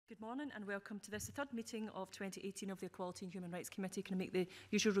Good morning and welcome to this, the third meeting of 2018 of the Equality and Human Rights Committee. Can I make the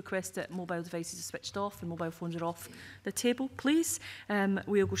usual request that mobile devices are switched off and mobile phones are off the table, please?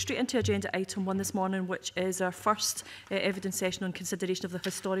 We'll go straight into agenda item 1 this morning, which is our first evidence session on consideration of the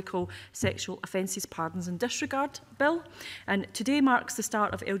Historical Sexual Offences Pardons and Disregard Bill. And today marks the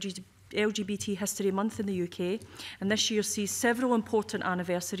start of LGBT History Month in the UK, and this year sees several important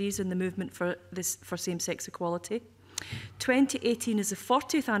anniversaries in the movement for same-sex equality. 2018 is the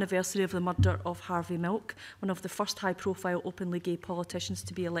 40th anniversary of the murder of Harvey Milk, one of the first high-profile openly gay politicians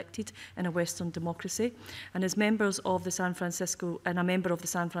to be elected in a Western democracy, and as members of the a member of the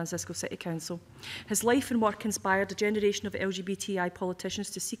San Francisco City Council. His life and work inspired a generation of LGBTI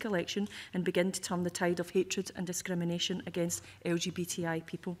politicians to seek election and begin to turn the tide of hatred and discrimination against LGBTI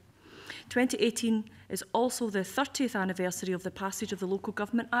people. 2018 is also the 30th anniversary of the passage of the Local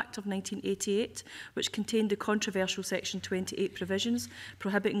Government Act of 1988, which contained the controversial Section 28 provisions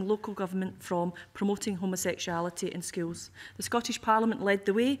prohibiting local government from promoting homosexuality in schools. The Scottish Parliament led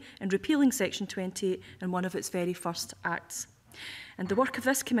the way in repealing Section 28 in one of its very first acts. And the work of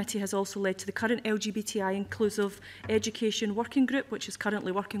this committee has also led to the current LGBTI Inclusive Education Working Group, which is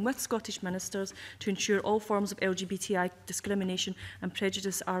currently working with Scottish ministers to ensure all forms of LGBTI discrimination and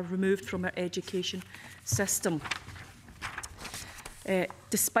prejudice are removed from our education system.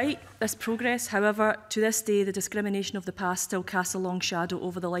 Despite this progress, however, to this day, the discrimination of the past still casts a long shadow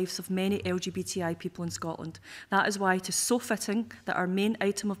over the lives of many LGBTI people in Scotland. That is why it is so fitting that our main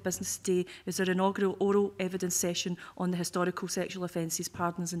item of business today is our inaugural oral evidence session on the Historical Sexual Offences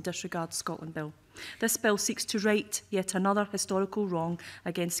Pardons and Disregards Scotland Bill. This bill seeks to right yet another historical wrong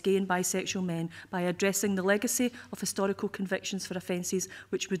against gay and bisexual men by addressing the legacy of historical convictions for offences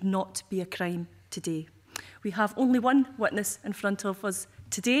which would not be a crime today. We have only one witness in front of us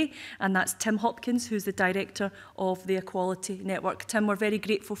today, and that's Tim Hopkins, who's the director of the Equality Network. Tim, we're very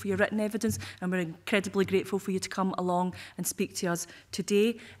grateful for your written evidence, and we're incredibly grateful for you to come along and speak to us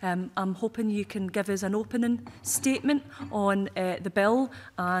today. I'm hoping you can give us an opening statement on the bill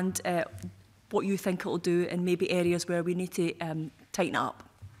and what you think it'll do and maybe areas where we need to tighten up.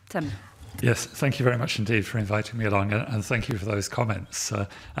 Tim. Yes, thank you very much indeed for inviting me along, and thank you for those comments.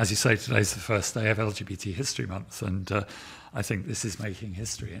 As you say, today's the first day of LGBT History Month, and I think this is making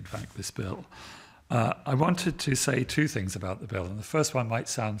history, in fact, this bill. I wanted to say two things about the bill, and the first one might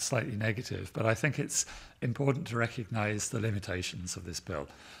sound slightly negative, but I think it's important to recognise the limitations of this bill,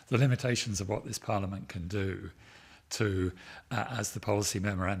 the limitations of what this Parliament can do to, as the policy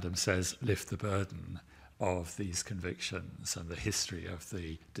memorandum says, lift the burden of these convictions and the history of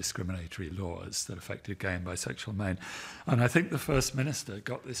the discriminatory laws that affected gay and bisexual men. And I think the First Minister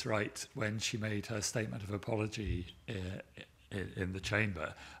got this right when she made her statement of apology in the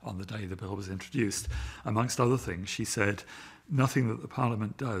Chamber on the day the bill was introduced. Amongst other things, she said, "Nothing that the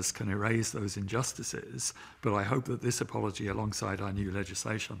Parliament does can erase those injustices, but I hope that this apology alongside our new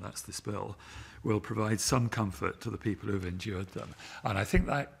legislation, that's this bill, will provide some comfort to the people who have endured them." And I think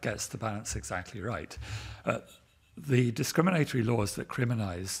that gets the balance exactly right. The discriminatory laws that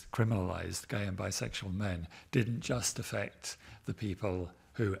criminalised gay and bisexual men didn't just affect the people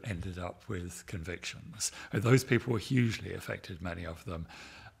who ended up with convictions. Those people were hugely affected, many of them.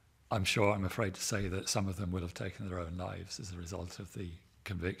 I'm afraid to say that some of them will have taken their own lives as a result of the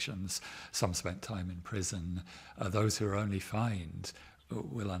convictions. Some spent time in prison. Those who are only fined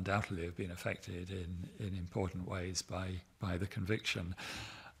will undoubtedly have been affected in important ways by the conviction.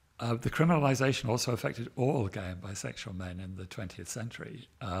 The criminalisation also affected all gay and bisexual men in the 20th century.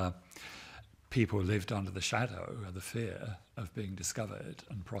 People lived under the shadow of the fear of being discovered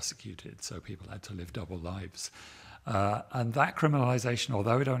and prosecuted, so people had to live double lives. And that criminalisation,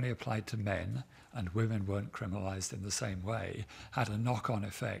 although it only applied to men and women weren't criminalised in the same way, had a knock-on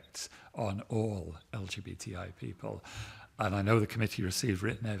effect on all LGBTI people. And I know the committee received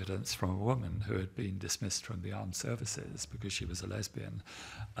written evidence from a woman who had been dismissed from the armed services because she was a lesbian.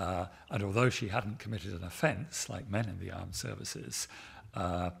 And although she hadn't committed an offence like men in the armed services,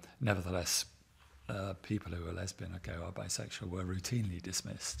 nevertheless, people who are lesbian or gay or bisexual were routinely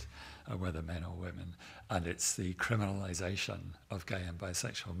dismissed, whether men or women. And it's the criminalisation of gay and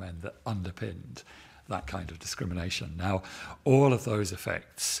bisexual men that underpinned that kind of discrimination. Now, all of those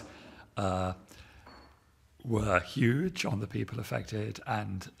effects were huge on the people affected,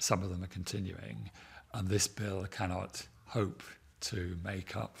 and some of them are continuing. And this bill cannot hope to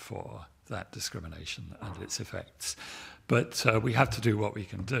make up for that discrimination and its effects. But we have to do what we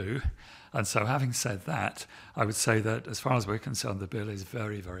can do. And so having said that, I would say that as far as we're concerned, the bill is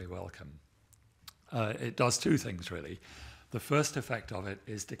very, very welcome. It does two things, really. The first effect of it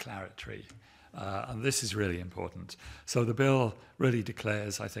is declaratory. And this is really important. So the bill really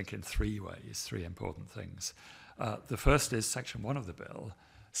declares, I think, in three ways, three important things. The first is Section 1 of the bill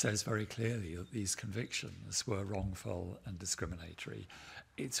says very clearly that these convictions were wrongful and discriminatory.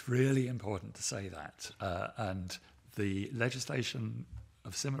 It's really important to say that. And the legislation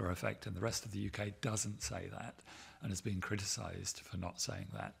of similar effect in the rest of the UK doesn't say that and has been criticised for not saying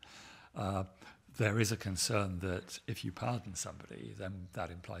that. There is a concern that if you pardon somebody, then that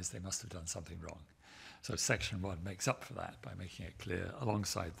implies they must have done something wrong. So Section 1 makes up for that by making it clear,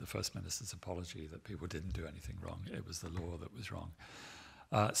 alongside the First Minister's apology, that people didn't do anything wrong. It was the law that was wrong.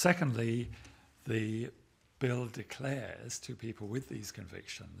 Secondly, the bill declares to people with these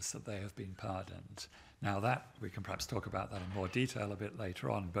convictions that they have been pardoned. Now that, we can perhaps talk about that in more detail a bit later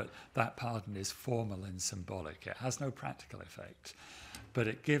on, but that pardon is formal and symbolic. It has no practical effect, but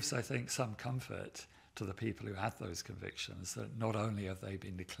it gives, I think, some comfort to the people who had those convictions that not only have they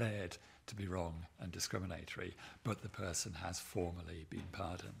been declared to be wrong and discriminatory, but the person has formally been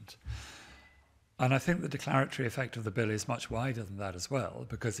pardoned. And I think the declaratory effect of the bill is much wider than that as well,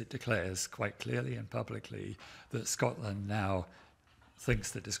 because it declares quite clearly and publicly that Scotland now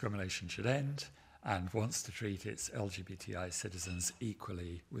thinks that discrimination should end and wants to treat its LGBTI citizens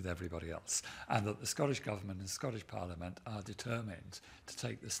equally with everybody else, and that the Scottish Government and Scottish Parliament are determined to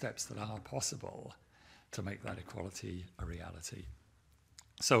take the steps that are possible to make that equality a reality.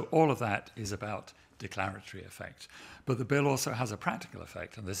 So all of that is about declaratory effect. But the bill also has a practical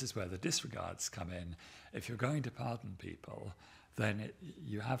effect, and this is where the disregards come in. If you're going to pardon people, then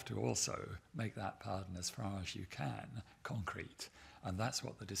you have to also make that pardon, as far as you can, concrete. And that's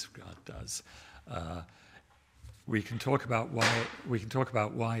what the disregard does. We can talk about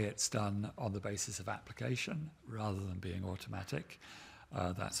why it's done on the basis of application rather than being automatic.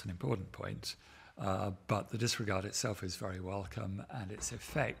 That's an important point. But the disregard itself is very welcome, and its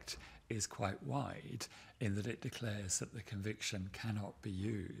effect is quite wide in that it declares that the conviction cannot be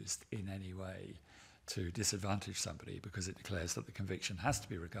used in any way to disadvantage somebody, because it declares that the conviction has to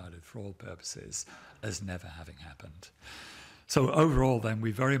be regarded for all purposes as never having happened. So overall, then,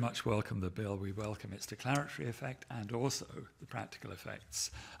 we very much welcome the bill. We welcome its declaratory effect and also the practical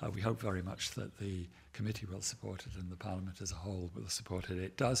effects. We hope very much that the committee will support it and the Parliament as a whole will support it.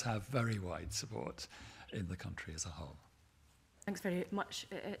 It does have very wide support in the country as a whole. Thanks very much,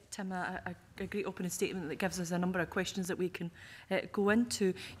 Tim. A great opening statement that gives us a number of questions that we can go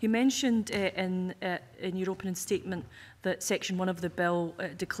into. You mentioned in your opening statement that Section 1 of the bill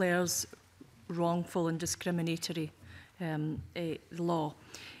declares wrongful and discriminatory law.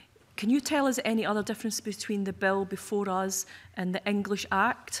 Can you tell us any other difference between the bill before us and the English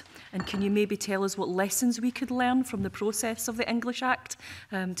Act? And can you maybe tell us what lessons we could learn from the process of the English Act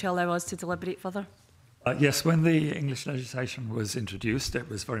to allow us to deliberate further? Yes, when the English legislation was introduced, it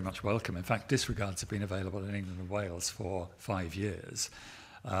was very much welcome. In fact, disregards have been available in England and Wales for 5 years.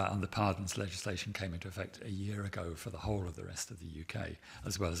 And the pardons legislation came into effect a year ago for the whole of the rest of the UK,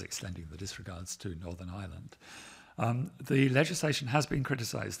 as well as extending the disregards to Northern Ireland. The legislation has been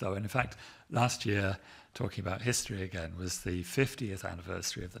criticised, though, and in fact, last year, talking about history again, was the 50th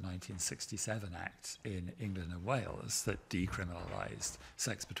anniversary of the 1967 Act in England and Wales that decriminalised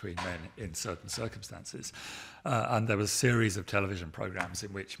sex between men in certain circumstances. And there was a series of television programmes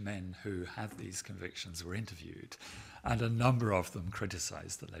in which men who had these convictions were interviewed, and a number of them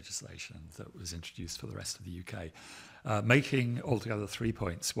criticised the legislation that was introduced for the rest of the UK, making altogether 3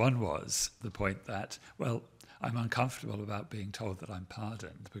 points. One was the point that, well, I'm uncomfortable about being told that I'm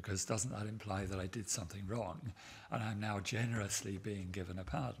pardoned, because doesn't that imply that I did something wrong and I'm now generously being given a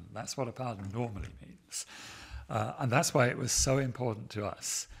pardon? That's what a pardon normally means. And that's why it was so important to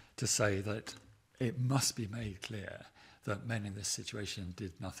us to say that it must be made clear that men in this situation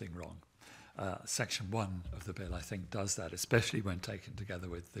did nothing wrong. Section 1 of the bill, I think, does that, especially when taken together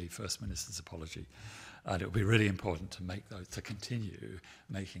with the First Minister's apology. And it will be really important to make those, to continue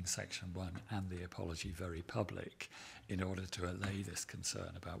making Section 1 and the apology very public in order to allay this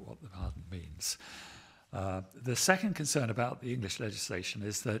concern about what the pardon means. The second concern about the English legislation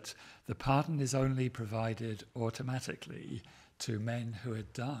is that the pardon is only provided automatically to men who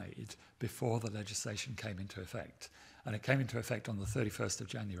had died before the legislation came into effect. And it came into effect on the 31st of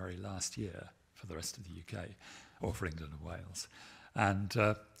January last year for the rest of the UK, or for England and Wales.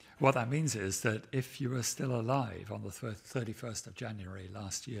 And what that means is that if you were still alive on the 31st of January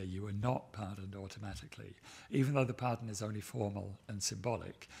last year, you were not pardoned automatically. Even though the pardon is only formal and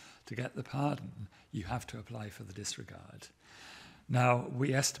symbolic, to get the pardon, you have to apply for the disregard. Now,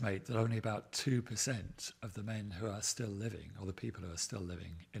 we estimate that only about 2% of the men who are still living, or the people who are still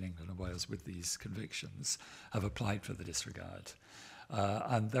living in England and Wales with these convictions, have applied for the disregard.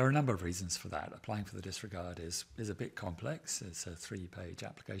 And there are a number of reasons for that. Applying for the disregard is a bit complex. It's a 3-page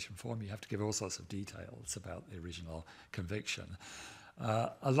application form. You have to give all sorts of details about the original conviction.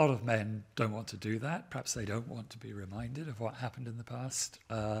 A lot of men don't want to do that. Perhaps they don't want to be reminded of what happened in the past.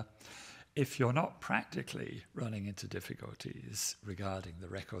 If you're not practically running into difficulties regarding the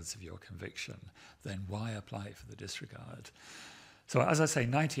records of your conviction, then why apply for the disregard? So as I say,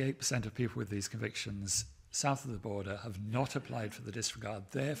 98% of people with these convictions south of the border have not applied for the disregard.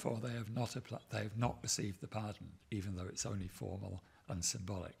 Therefore, they have not received the pardon, even though it's only formal and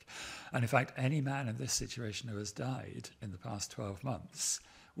symbolic. And in fact, any man in this situation who has died in the past 12 months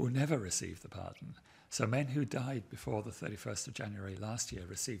will never receive the pardon. So men who died before the 31st of January last year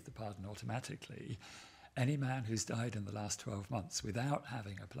received the pardon automatically. Any man who's died in the last 12 months without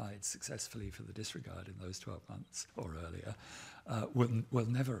having applied successfully for the disregard in those 12 months or earlier will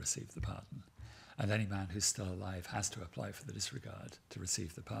never receive the pardon. And any man who's still alive has to apply for the disregard to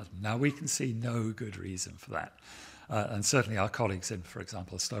receive the pardon. Now, we can see no good reason for that. And certainly our colleagues in, for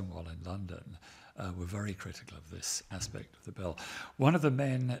example, Stonewall in London were very critical of this aspect of the bill. One of the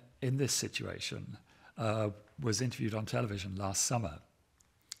men in this situation was interviewed on television last summer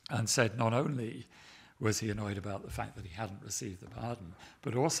and said not only was he annoyed about the fact that he hadn't received the pardon,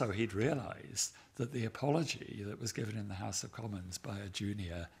 but also he'd realised that the apology that was given in the House of Commons by a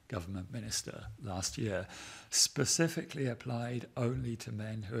junior government minister last year specifically applied only to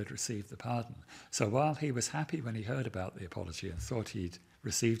men who had received the pardon. So while he was happy when he heard about the apology and thought he'd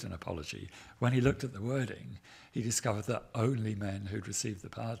received an apology, when he looked at the wording, he discovered that only men who'd received the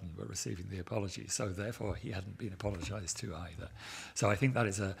pardon were receiving the apology, so therefore he hadn't been apologised to either. So I think that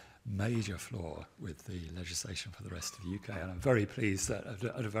is a major flaw with the legislation for the rest of the UK, and I'm very pleased that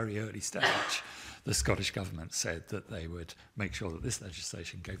at a very early stage the Scottish Government said that they would make sure that this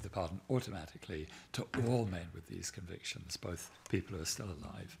legislation gave the pardon automatically to all men with these convictions, both people who are still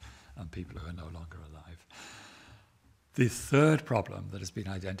alive and people who are no longer alive. The third problem that has been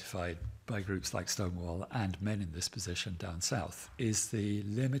identified by groups like Stonewall and men in this position down south is the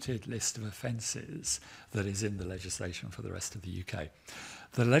limited list of offences that is in the legislation for the rest of the UK.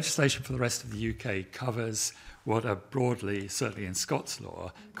 The legislation for the rest of the UK covers what are broadly, certainly in Scots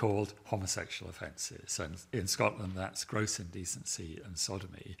law, called homosexual offences. And in Scotland, that's gross indecency and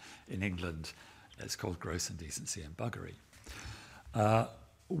sodomy. In England, it's called gross indecency and buggery.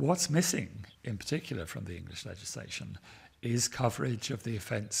 What's missing, in particular, from the English legislation is coverage of the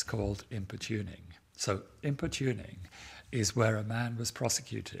offence called importuning. So importuning is where a man was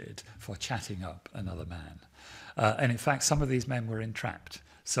prosecuted for chatting up another man. And in fact, some of these men were entrapped,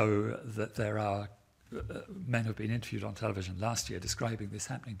 so that there are men who've been interviewed on television last year describing this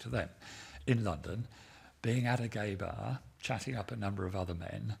happening to them in London, being at a gay bar, chatting up a number of other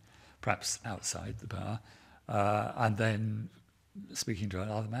men, perhaps outside the bar, and then speaking to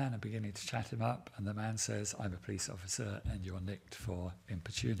another man and beginning to chat him up, and the man says, "I'm a police officer and you're nicked for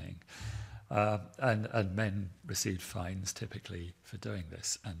importuning." And men received fines typically for doing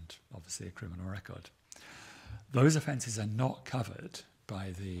this, and obviously a criminal record. Those offences are not covered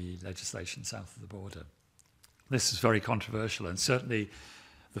by the legislation south of the border. This is very controversial, and certainly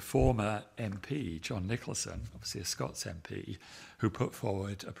the former MP, John Nicholson, obviously a Scots MP, who put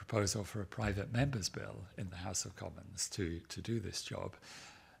forward a proposal for a private member's bill in the House of Commons to do this job,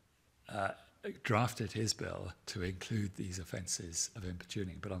 drafted his bill to include these offences of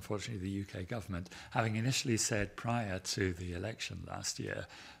importuning. But unfortunately, the UK government, having initially said prior to the election last year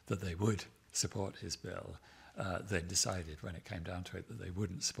that they would support his bill, then decided when it came down to it that they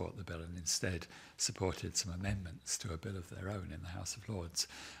wouldn't support the bill and instead supported some amendments to a bill of their own in the House of Lords,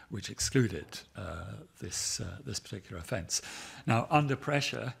 which excluded this particular offence. Now, under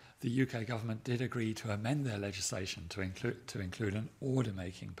pressure, the UK government did agree to amend their legislation to include an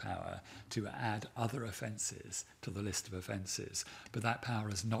order-making power to add other offences to the list of offences, but that power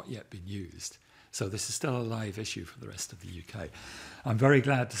has not yet been used. So this is still a live issue for the rest of the UK. I'm very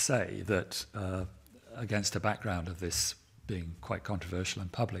glad to say that against a background of this being quite controversial and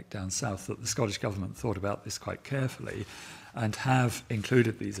public down south, that the Scottish Government thought about this quite carefully and have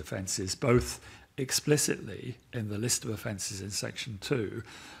included these offences both explicitly in the list of offences in Section 2,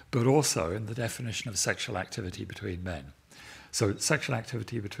 but also in the definition of sexual activity between men. So sexual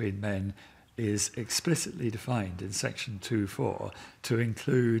activity between men is explicitly defined in Section 2.4 to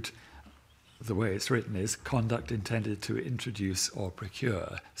include, the way it's written is, conduct intended to introduce or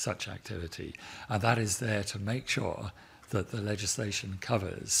procure such activity. And that is there to make sure that the legislation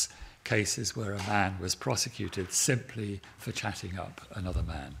covers cases where a man was prosecuted simply for chatting up another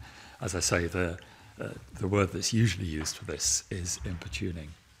man. As I say, the word that's usually used for this is importuning.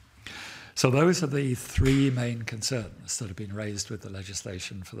 So those are the three main concerns that have been raised with the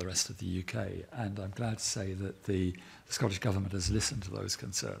legislation for the rest of the UK. And I'm glad to say that the Scottish Government has listened to those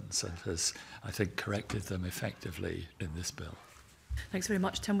concerns and has, I think, corrected them effectively in this bill. Thanks very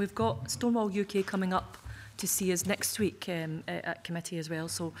much, Tim. We've got Stonewall UK coming up to see us next week at committee as well,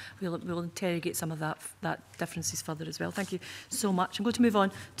 so we'll interrogate some of that differences further as well. Thank you so much. I'm going to move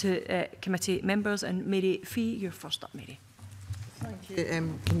on to committee members, and Mary Fee, you're first up, Mary. Thank you,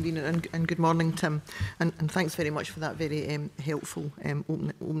 Convener, and good morning, Tim. And thanks very much for that very helpful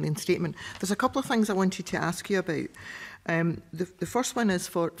opening statement. There's a couple of things I wanted to ask you about. The first one is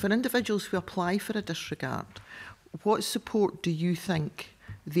for individuals who apply for a disregard, what support do you think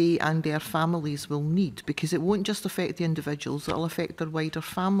they and their families will need? Because it won't just affect the individuals, it'll affect their wider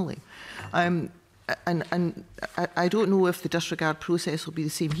family. And I don't know if the disregard process will be the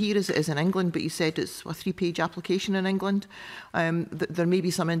same here as it is in England, but you said it's a 3-page application in England. There may be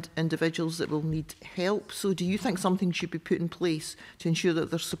some individuals that will need help. So do you think something should be put in place to ensure that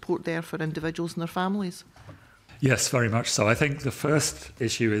there's support there for individuals and their families? Yes, very much so. I think the first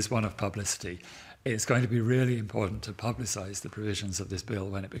issue is one of publicity. It's going to be really important to publicise the provisions of this bill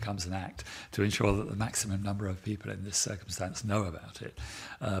when it becomes an act to ensure that the maximum number of people in this circumstance know about it,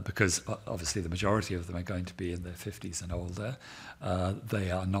 because obviously the majority of them are going to be in their 50s and older. They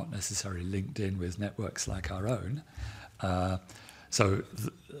are not necessarily linked in with networks like our own. So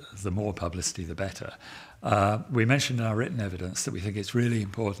the more publicity, the better. We mentioned in our written evidence that we think it's really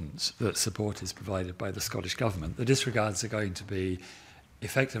important that support is provided by the Scottish Government. The disregards are going to be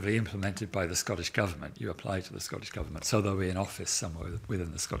effectively implemented by the Scottish Government. You apply to the Scottish Government, so there'll be an office somewhere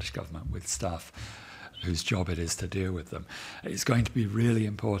within the Scottish Government with staff whose job it is to deal with them. It's going to be really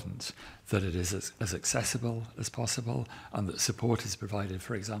important that it is as accessible as possible and that support is provided,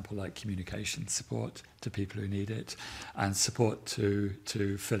 for example, like communication support to people who need it and support to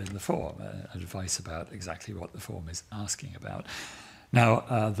fill in the form, advice about exactly what the form is asking about.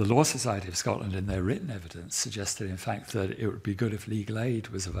 Now, the Law Society of Scotland, in their written evidence, suggested, in fact, that it would be good if legal aid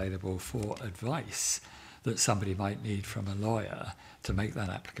was available for advice that somebody might need from a lawyer to make that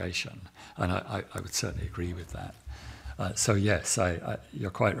application. And I would certainly agree with that. So, yes, you're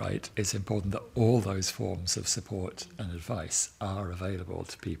quite right. It's important that all those forms of support and advice are available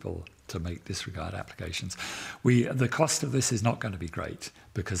to people to make disregard applications. The cost of this is not going to be great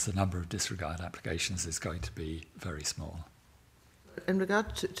because the number of disregard applications is going to be very small. In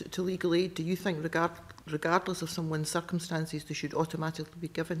regard to legal aid, do you think regardless of someone's circumstances, they should automatically be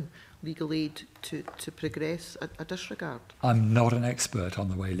given legal aid to progress a disregard? I'm not an expert on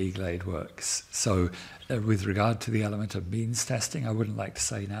the way legal aid works. So with regard to the element of means testing, I wouldn't like to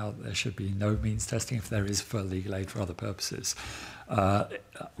say now that there should be no means testing if there is for legal aid for other purposes.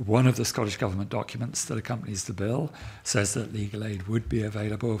 One of the Scottish Government documents that accompanies the bill says that legal aid would be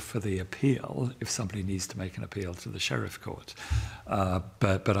available for the appeal if somebody needs to make an appeal to the Sheriff Court.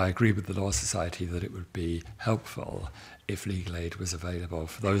 But I agree with the Law Society that it would be helpful if legal aid was available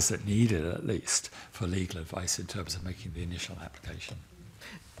for those that need it, at least, for legal advice in terms of making the initial application.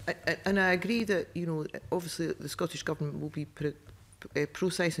 And I agree that, obviously the Scottish Government will be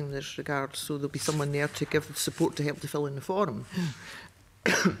processing this regard, so there'll be someone there to give support to help to fill in the form.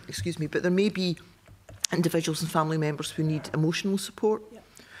 Excuse me, but there may be individuals and family members who need emotional support.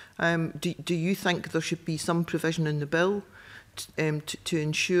 Yep. Do you think there should be some provision in the bill to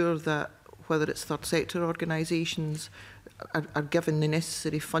ensure that whether it's third sector organisations are given the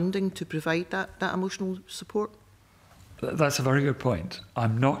necessary funding to provide that emotional support? That's a very good point.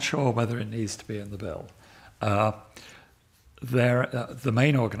 I'm not sure whether it needs to be in the bill. The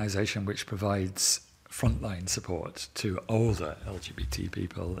main organisation which provides frontline support to older LGBT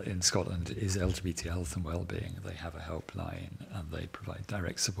people in Scotland is LGBT Health and Wellbeing. They have a helpline and they provide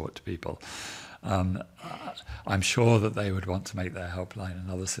direct support to people. I'm sure that they would want to make their helpline and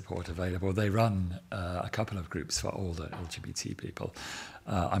other support available. They run a couple of groups for older LGBT people.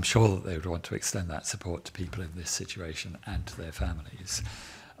 I'm sure that they would want to extend that support to people in this situation and to their families.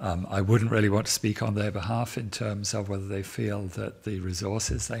 I wouldn't really want to speak on their behalf in terms of whether they feel that the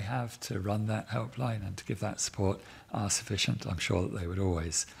resources they have to run that helpline and to give that support are sufficient. I'm sure that they would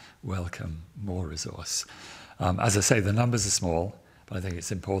always welcome more resource. As I say, the numbers are small, but I think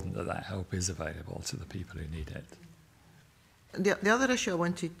it's important that that help is available to the people who need it. The other issue I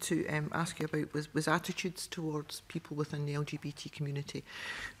wanted to ask you about was attitudes towards people within the LGBT community,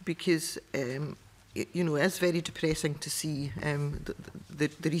 because it's very depressing to see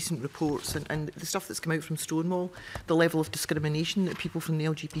the recent reports and the stuff that's come out from Stonewall, the level of discrimination that people from the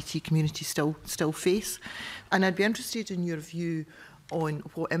LGBT community still face. And I'd be interested in your view on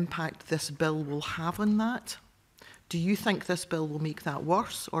what impact this bill will have on that. Do you think this bill will make that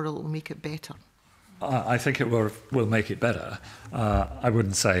worse, or it will make it better? I think it will make it better. I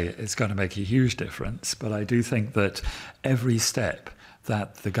wouldn't say it's going to make a huge difference, but I do think that every step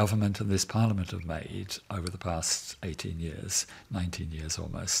that the government and this Parliament have made over the past 18 years, 19 years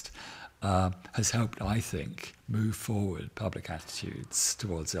almost, has helped, I think, move forward public attitudes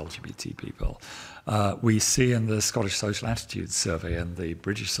towards LGBT people. We see in the Scottish Social Attitudes Survey and the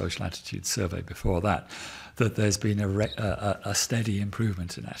British Social Attitudes Survey before that there's been a steady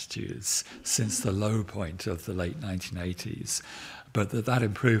improvement in attitudes since the low point of the late 1980s, but that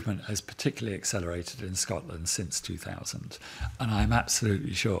improvement has particularly accelerated in Scotland since 2000. And I'm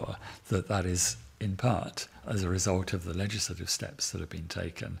absolutely sure that is in part as a result of the legislative steps that have been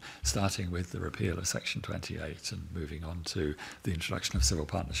taken, starting with the repeal of Section 28 and moving on to the introduction of civil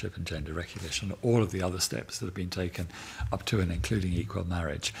partnership and gender recognition, all of the other steps that have been taken up to and including equal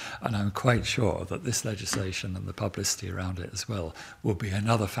marriage. And I'm quite sure that this legislation and the publicity around it as well will be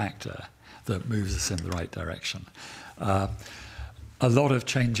another factor that moves us in the right direction. A lot of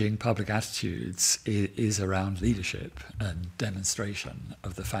changing public attitudes is around leadership and demonstration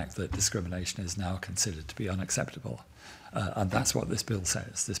of the fact that discrimination is now considered to be unacceptable. And that's what this bill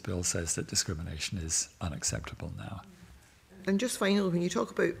says. This bill says that discrimination is unacceptable now. And just finally, when you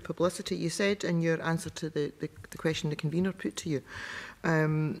talk about publicity, you said in your answer to the question the convener put to you,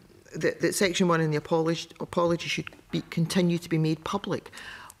 that Section 1 in the apology should continue to be made public.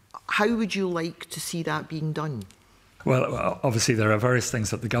 How would you like to see that being done? Well, obviously there are various things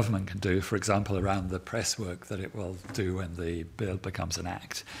that the government can do, for example, around the press work that it will do when the bill becomes an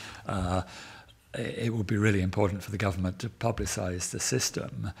act. It will be really important for the government to publicise the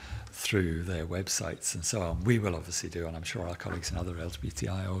system through their websites and so on. We will obviously do, and I'm sure our colleagues in other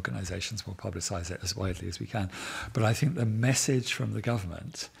LGBTI organisations will publicise it as widely as we can. But I think the message from the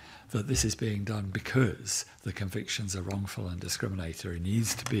government that this is being done because the convictions are wrongful and discriminatory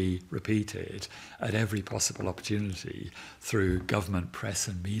needs to be repeated at every possible opportunity through government press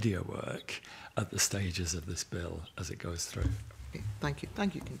and media work at the stages of this bill as it goes through. Okay, thank you.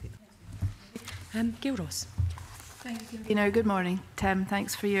 Thank you, convener. Gail Ross. Thank you, convener. Good morning, Tim.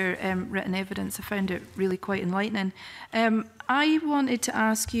 Thanks for your written evidence. I found it really quite enlightening. I wanted to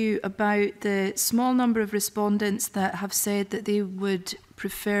ask you about the small number of respondents that have said that they would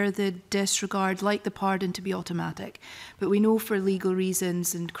prefer the disregard, like the pardon, to be automatic. But we know for legal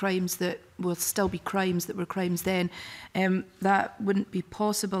reasons and crimes that will still be crimes that were crimes then, that wouldn't be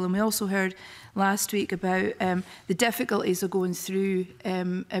possible. And we also heard last week about the difficulties of going through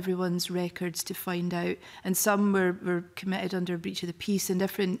everyone's records to find out. And some were committed under a breach of the peace and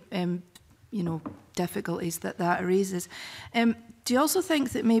different difficulties that raises. Do you also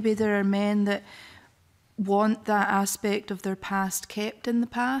think that maybe there are men that want that aspect of their past kept in the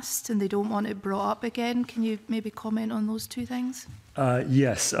past and they don't want it brought up again? Can you maybe comment on those two things?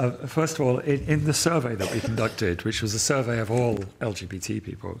 Yes. First of all, in the survey that we conducted, which was a survey of all LGBT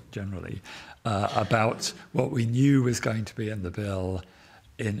people generally, about what we knew was going to be in the bill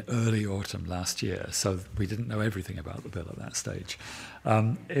in early autumn last year, so we didn't know everything about the bill at that stage.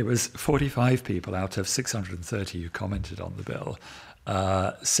 It was 45 people out of 630 who commented on the bill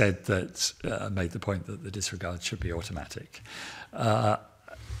said that, made the point that the disregard should be automatic.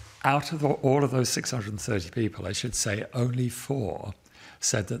 Out of all of those 630 people, I should say only 4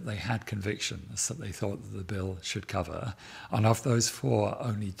 said that they had convictions that they thought that the bill should cover. And of those 4,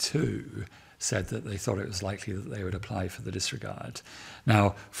 only 2 said that they thought it was likely that they would apply for the disregard.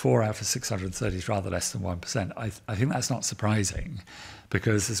 Now, 4 out of 630 is rather less than 1%. I think that's not surprising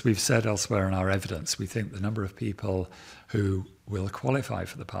because, as we've said elsewhere in our evidence, we think the number of people who will qualify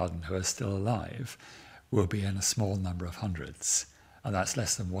for the pardon who are still alive will be in a small number of hundreds. And that's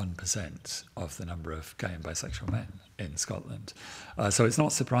less than 1% of the number of gay and bisexual men in Scotland. So it's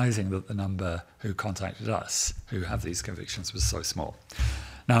not surprising that the number who contacted us who have these convictions was so small.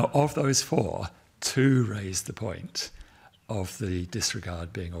 Now, of those 4, 2 raised the point of the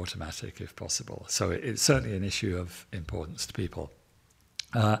disregard being automatic if possible. So it's certainly an issue of importance to people.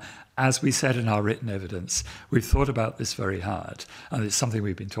 As we said in our written evidence, we've thought about this very hard, and it's something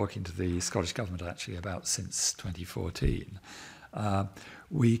we've been talking to the Scottish Government actually about since 2014.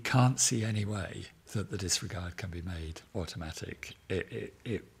 We can't see any way that the disregard can be made automatic.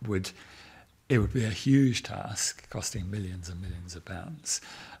 It would be a huge task, costing millions and millions of pounds,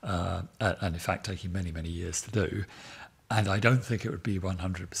 and in fact taking many, many years to do. And I don't think it would be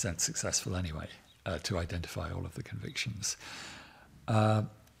 100% successful anyway to identify all of the convictions.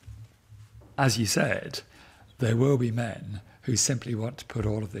 As you said, there will be men who simply want to put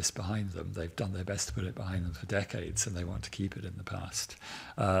all of this behind them. They've done their best to put it behind them for decades and they want to keep it in the past.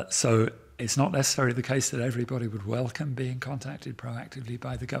 So It's not necessarily the case that everybody would welcome being contacted proactively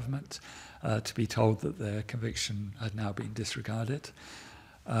by the government to be told that their conviction had now been disregarded.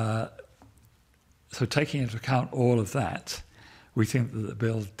 So taking into account all of that, we think that the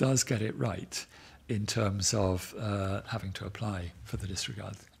bill does get it right in terms of having to apply for the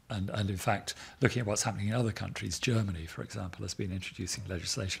disregard. And in fact, looking at what's happening in other countries, Germany, for example, has been introducing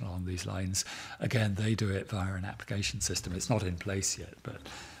legislation along these lines. Again, they do it via an application system. It's not in place yet, but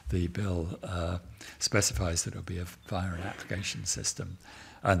the bill specifies that it will be via an application system.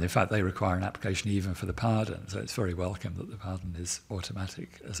 And in fact, they require an application even for the pardon. So it's very welcome that the pardon is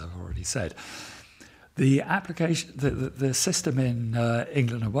automatic, as I've already said. The application, the system in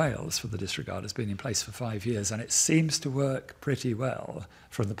England and Wales for the disregard has been in place for 5 years, and it seems to work pretty well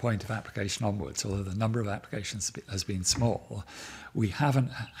from the point of application onwards. Although the number of applications has been small, we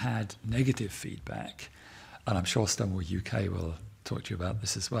haven't had negative feedback, and I'm sure Stonewall UK will talk to you about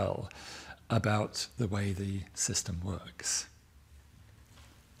this as well, about the way the system works.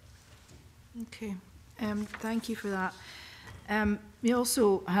 Okay, thank you for that. We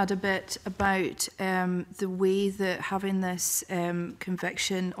also had a bit about the way that having this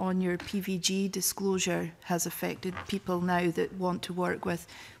conviction on your PVG disclosure has affected people now that want to work with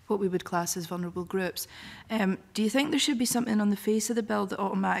what we would class as vulnerable groups. Do you think there should be something on the face of the bill that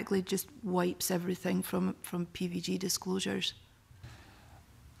automatically just wipes everything from PVG disclosures?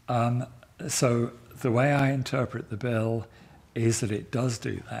 So the way I interpret the bill is that it does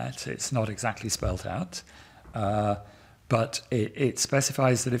do that. It's not exactly spelt out. But it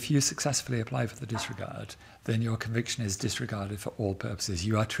specifies that if you successfully apply for the disregard, then your conviction is disregarded for all purposes.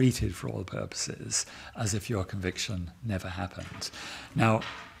 You are treated for all purposes as if your conviction never happened. Now,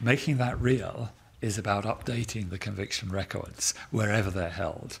 making that real is about updating the conviction records wherever they're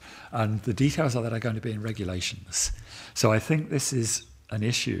held. And the details of that are going to be in regulations. So I think this is an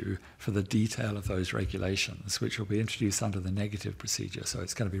issue for the detail of those regulations, which will be introduced under the negative procedure. So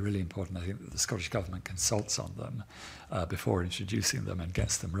it's going to be really important, I think, that the Scottish Government consults on them before introducing them and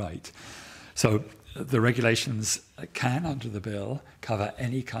gets them right. So the regulations can, under the bill, cover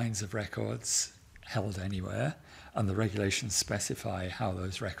any kinds of records held anywhere, and the regulations specify how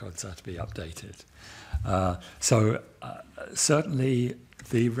those records are to be updated. Certainly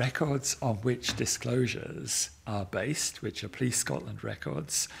the records on which disclosures are based, which are Police Scotland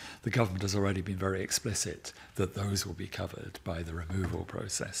records, the government has already been very explicit that those will be covered by the removal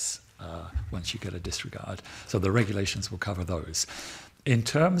process once you get a disregard. So the regulations will cover those. In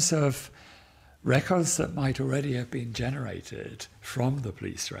terms of records that might already have been generated from the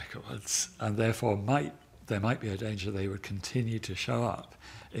police records, and therefore there might be a danger they would continue to show up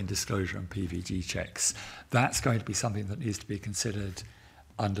in disclosure and PVG checks, that's going to be something that needs to be considered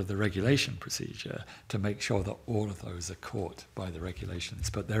under the regulation procedure to make sure that all of those are caught by the regulations.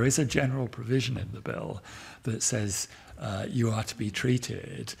 But there is a general provision in the bill that says you are to be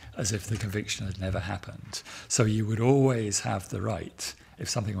treated as if the conviction had never happened. So you would always have the right, if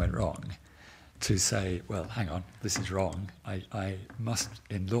something went wrong, to say, well, hang on, this is wrong. I must,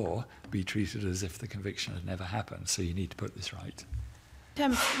 in law, be treated as if the conviction had never happened, so you need to put this right.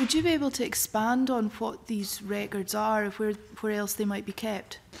 Tim, would you be able to expand on what these records are, where else they might be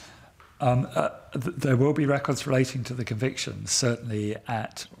kept? There will be records relating to the convictions, certainly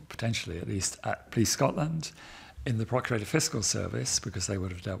potentially at least at Police Scotland, in the Procurator Fiscal Service, because they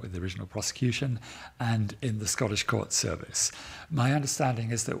would have dealt with the original prosecution, and in the Scottish Court Service. My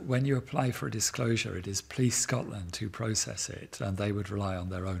understanding is that when you apply for a disclosure, it is Police Scotland who process it, and they would rely on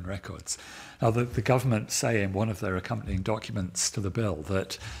their own records. Now, the government say in one of their accompanying documents to the bill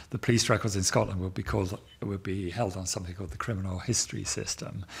that the police records in Scotland would be held on something called the Criminal History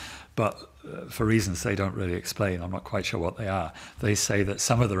System. But for reasons they don't really explain, I'm not quite sure what they are, they say that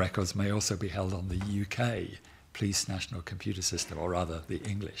some of the records may also be held on the UK Police National Computer System, or rather the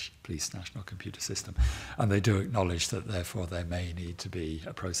English Police National Computer System. And they do acknowledge that therefore there may need to be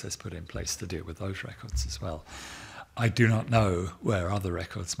a process put in place to deal with those records as well. I do not know where other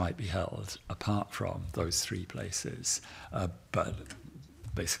records might be held apart from those three places, but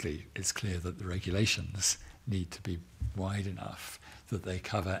basically it's clear that the regulations need to be wide enough that they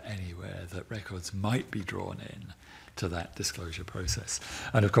cover anywhere that records might be drawn in to that disclosure process.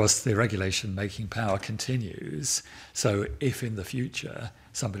 And of course the regulation making power continues, so if in the future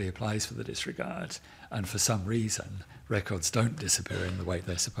somebody applies for the disregard and for some reason records don't disappear in the way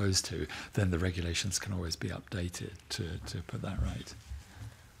they're supposed to, then the regulations can always be updated to put that right.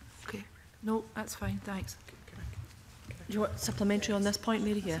 Okay, no, that's fine, thanks. Do you want supplementary on this point,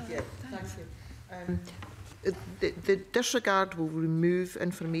 Mary? Here. Yeah, thank you. The disregard will remove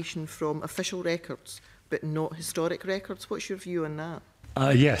information from official records, but not historic records. What's your view on that?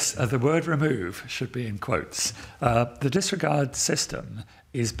 Yes, the word remove should be in quotes. The disregard system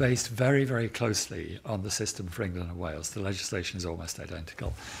is based very, very closely on the system for England and Wales. The legislation is almost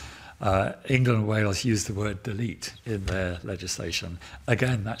identical. England and Wales use the word delete in their legislation.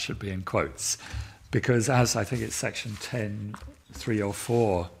 Again, that should be in quotes, because as I think it's section 10, 3 or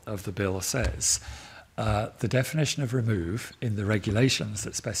 4 of the bill says, the definition of remove in the regulations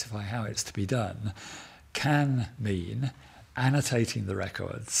that specify how it's to be done can mean annotating the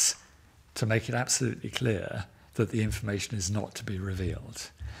records to make it absolutely clear that the information is not to be revealed.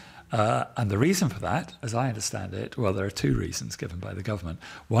 And the reason for that, as I understand it, well, there are 2 reasons given by the government.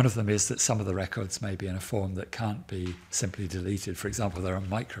 One of them is that some of the records may be in a form that can't be simply deleted. For example, they're a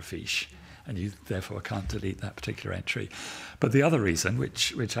microfiche, and you therefore can't delete that particular entry. But the other reason,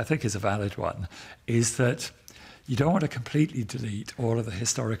 which I think is a valid one, is that you don't want to completely delete all of the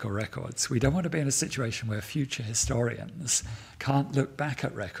historical records. We don't want to be in a situation where future historians can't look back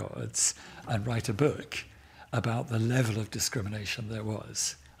at records and write a book about the level of discrimination there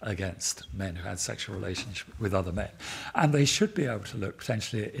was against men who had sexual relations with other men. And they should be able to look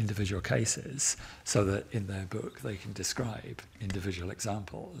potentially at individual cases so that in their book they can describe individual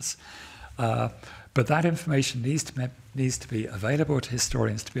examples. But that information needs to be available to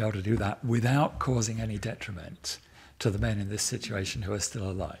historians to be able to do that without causing any detriment to the men in this situation who are still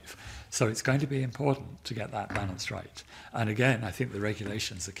alive. So it's going to be important to get that balance right. And again, I think the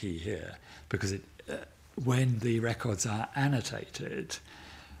regulations are key here, because when the records are annotated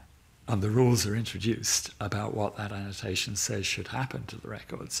and the rules are introduced about what that annotation says should happen to the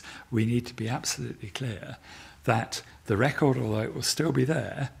records, we need to be absolutely clear that the record, although it will still be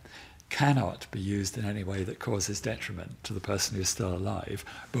there, cannot be used in any way that causes detriment to the person who's still alive,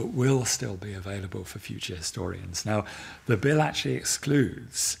 but will still be available for future historians. Now, the bill actually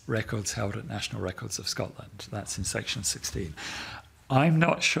excludes records held at National Records of Scotland. That's in section 16. I'm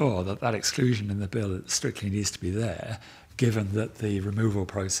not sure that that exclusion in the bill strictly needs to be there, given that the removal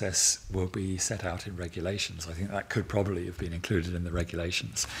process will be set out in regulations. I think that could probably have been included in the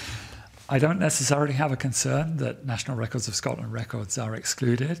regulations. I don't necessarily have a concern that National Records of Scotland records are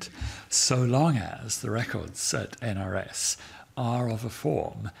excluded, so long as the records at NRS are of a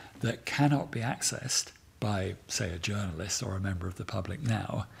form that cannot be accessed by, say, a journalist or a member of the public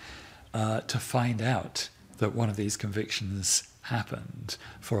now to find out that one of these convictions happened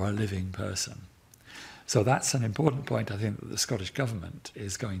for a living person. So that's an important point, I think, that the Scottish Government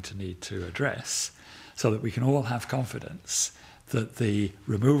is going to need to address, so that we can all have confidence that the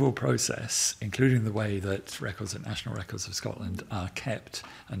removal process, including the way that records at National Records of Scotland are kept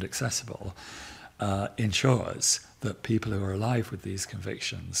and accessible, ensures that people who are alive with these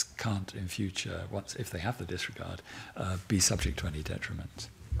convictions can't in future, if they have the disregard, be subject to any detriment.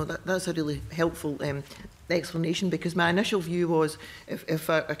 Well, that's a really helpful explanation, because my initial view was if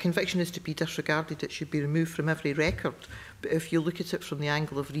a conviction is to be disregarded, it should be removed from every record. But if you look at it from the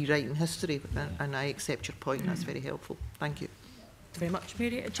angle of rewriting history, and I accept your point, that's very helpful. Thank you. Very much,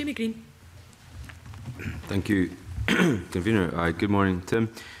 Mary. Jimmy Green. Thank you, Convener. Good morning,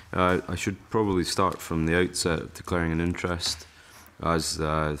 Tim. I should probably start from the outset of declaring an interest as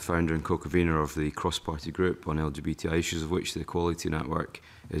the founder and co-convener of the cross-party group on LGBTI issues, of which the Equality Network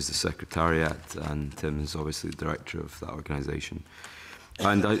is the secretariat, and Tim is obviously the director of that organisation.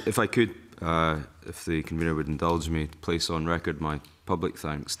 And if I could, if the convener would indulge me, to place on record my public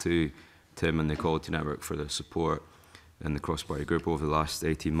thanks to Tim and the Equality Network for their support in the cross-party group over the last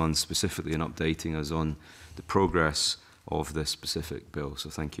 18 months, specifically in updating us on the progress of this specific bill. So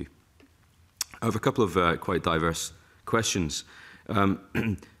thank you. I have a couple of quite diverse questions. I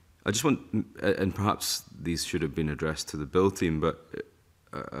just want, and perhaps these should have been addressed to the bill team, but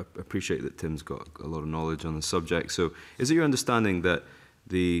I appreciate that Tim's got a lot of knowledge on the subject. So is it your understanding that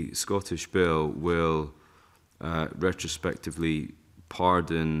the Scottish bill will retrospectively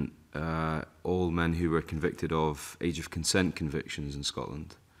pardon all men who were convicted of age of consent convictions in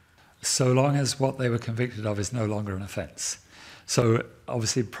Scotland? So long as what they were convicted of is no longer an offence. So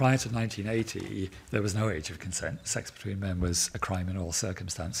obviously prior to 1980, there was no age of consent. Sex between men was a crime in all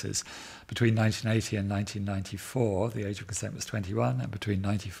circumstances. Between 1980 and 1994, the age of consent was 21, and between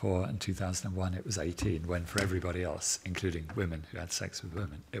 94 and 2001, it was 18, when for everybody else, including women who had sex with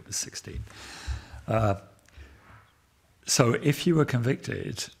women, it was 16. So if you were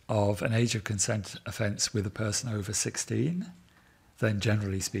convicted of an age of consent offence with a person over 16, then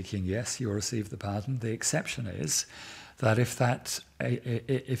generally speaking, yes, you'll receive the pardon. The exception is that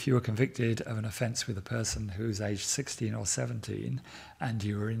if you were convicted of an offence with a person who's aged 16 or 17 and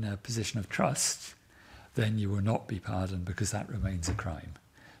you were in a position of trust, then you will not be pardoned, because that remains a crime.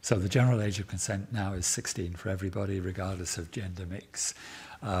 So the general age of consent now is 16 for everybody, regardless of gender mix,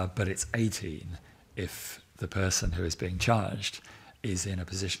 but it's 18 if the person who is being charged is in a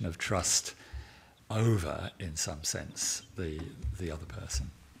position of trust over, in some sense, the other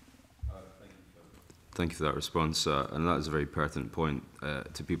person. Thank you for that response, and that is a very pertinent point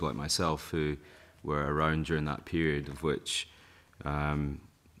to people like myself who were around during that period of which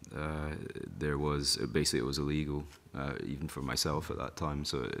there was, basically it was illegal, even for myself at that time,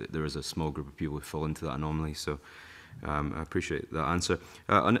 so there was a small group of people who fall into that anomaly, so I appreciate that answer.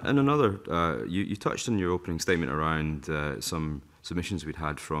 And another, you touched in your opening statement around some submissions we'd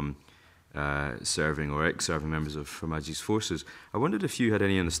had from serving or ex-serving members of Her Majesty's forces. I wondered if you had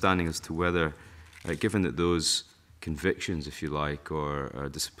any understanding as to whether, given that those convictions, if you like, or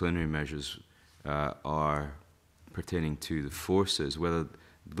disciplinary measures are pertaining to the forces, whether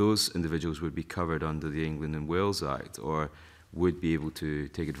those individuals would be covered under the England and Wales Act or would be able to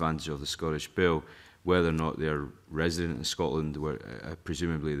take advantage of the Scottish Bill, whether or not they're resident in Scotland, where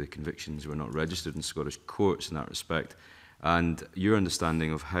presumably the convictions were not registered in Scottish courts in that respect, and your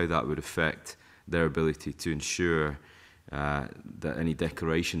understanding of how that would affect their ability to ensure that any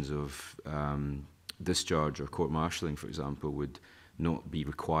declarations of discharge or court-martialling, for example, would not be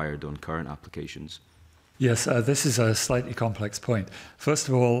required on current applications. Yes, this is a slightly complex point. First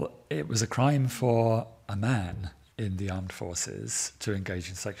of all, it was a crime for a man in the armed forces to engage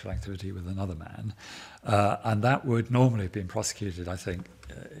in sexual activity with another man, and that would normally have been prosecuted, I think,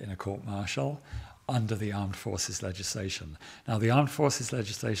 in a court-martial under the armed forces legislation. Now, the armed forces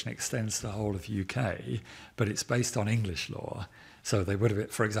legislation extends to the whole of UK, but it's based on English law. So they would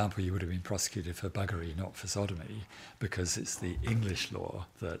have, for example, you would have been prosecuted for buggery, not for sodomy, because it's the English law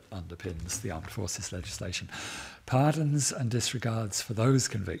that underpins the armed forces legislation. Pardons and disregards for those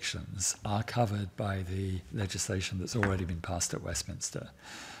convictions are covered by the legislation that's already been passed at Westminster.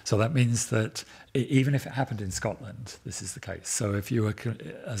 So that means that even if it happened in Scotland, this is the case. So if you were,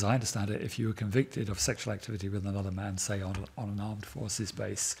 as I understand it, if you were convicted of sexual activity with another man, say on an armed forces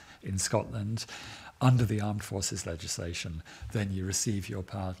base in Scotland, under the armed forces legislation, then you receive your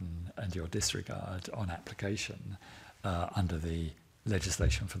pardon and your disregard on application under the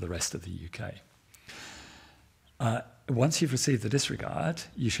legislation for the rest of the UK. Once you've received the disregard,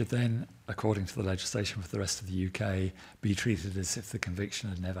 you should then, according to the legislation for the rest of the UK, be treated as if the conviction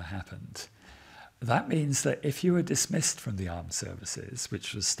had never happened. That means that if you were dismissed from the armed services,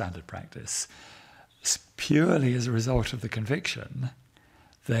 which was standard practice, purely as a result of the conviction,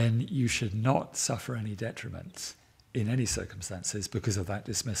 then you should not suffer any detriment in any circumstances because of that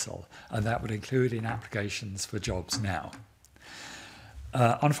dismissal, and that would include in applications for jobs now.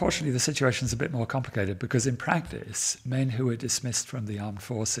 Unfortunately, the situation is a bit more complicated because in practice, men who were dismissed from the armed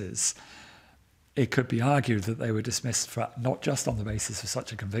forces, it could be argued that they were dismissed for, not just on the basis of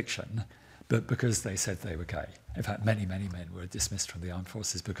such a conviction, but because they said they were gay. In fact, many, many men were dismissed from the armed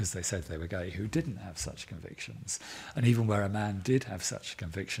forces because they said they were gay who didn't have such convictions. And even where a man did have such a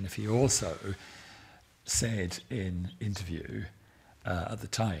conviction, if he also said in interview at the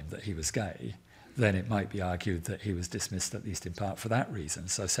time that he was gay, then it might be argued that he was dismissed at least in part for that reason.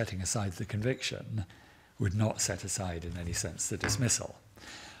 So setting aside the conviction would not set aside in any sense the dismissal.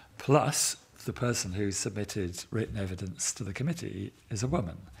 Plus, the person who submitted written evidence to the committee is a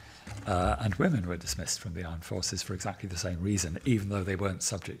woman. And women were dismissed from the armed forces for exactly the same reason, even though they weren't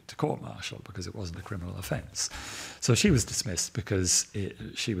subject to court-martial because it wasn't a criminal offence. So she was dismissed because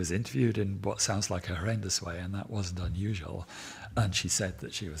she was interviewed in what sounds like a horrendous way, and that wasn't unusual. And she said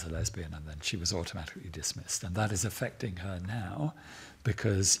that she was a lesbian, and then she was automatically dismissed. And that is affecting her now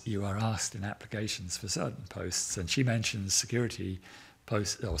because you are asked in applications for certain posts, and she mentions security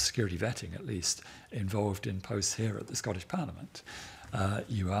posts, or security vetting at least, involved in posts here at the Scottish Parliament.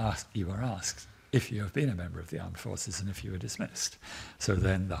 You are asked if you have been a member of the armed forces and if you were dismissed. So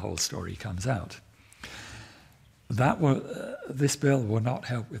then the whole story comes out. This bill will not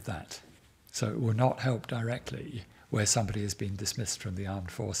help with that. So it will not help directly where somebody has been dismissed from the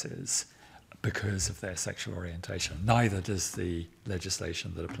armed forces because of their sexual orientation. Neither does the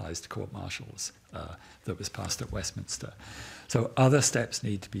legislation that applies to court-martials that was passed at Westminster. So other steps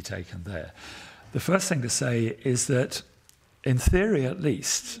need to be taken there. The first thing to say is that in theory, at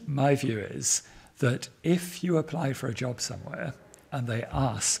least, my view is that if you apply for a job somewhere and they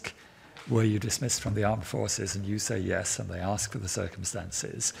ask, were you dismissed from the armed forces, and you say yes, and they ask for the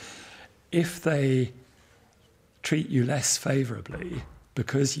circumstances, if they treat you less favourably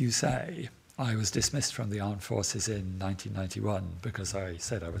because you say, I was dismissed from the armed forces in 1991 because I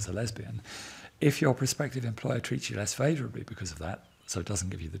said I was a lesbian, if your prospective employer treats you less favourably because of that, so it doesn't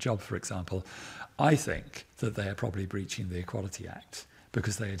give you the job, for example, I think that they are probably breaching the Equality Act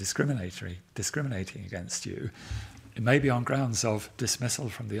because they are discriminating against you. It may be on grounds of dismissal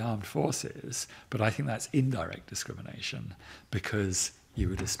from the armed forces, but I think that's indirect discrimination because you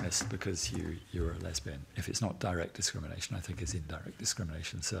were dismissed because you were a lesbian. If it's not direct discrimination, I think it's indirect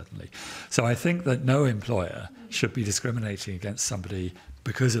discrimination, certainly. So I think that no employer should be discriminating against somebody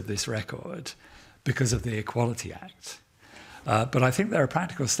because of this record, because of the Equality Act. But I think there are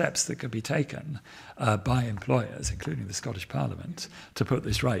practical steps that could be taken by employers, including the Scottish Parliament, to put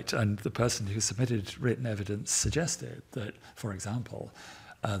this right. And the person who submitted written evidence suggested that, for example,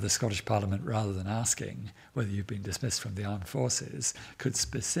 the Scottish Parliament, rather than asking whether you've been dismissed from the armed forces, could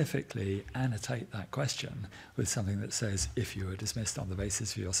specifically annotate that question with something that says, if you were dismissed on the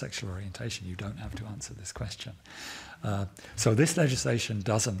basis of your sexual orientation, you don't have to answer this question. So this legislation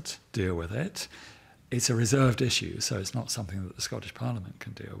doesn't deal with it. It's a reserved issue, so it's not something that the Scottish Parliament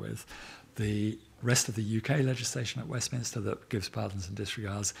can deal with. The rest of the UK legislation at Westminster that gives pardons and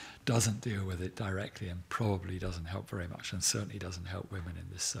disregards doesn't deal with it directly and probably doesn't help very much, and certainly doesn't help women in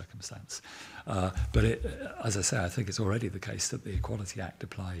this circumstance. But as I say, I think it's already the case that the Equality Act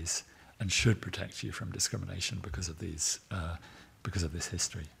applies and should protect you from discrimination because of this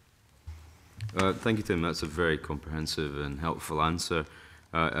history. Thank you, Tim. That's a very comprehensive and helpful answer.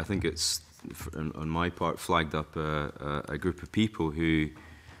 I think it's, on my part, flagged up a group of people who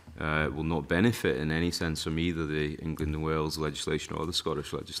will not benefit in any sense from either the England and Wales legislation or the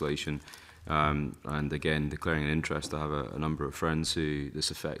Scottish legislation. And again, declaring an interest, I have a number of friends who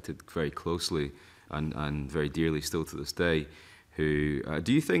this affected very closely and very dearly still to this day. Who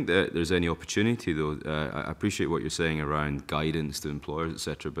do you think that there's any opportunity, though? I appreciate what you're saying around guidance to employers,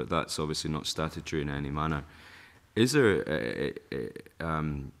 etc., but that's obviously not statutory in any manner. Is there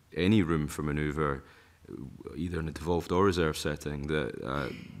any room for manoeuvre, either in a devolved or reserve setting,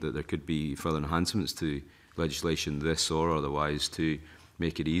 that there could be further enhancements to legislation, this or otherwise, to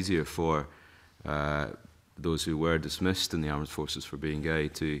make it easier for those who were dismissed in the armed forces for being gay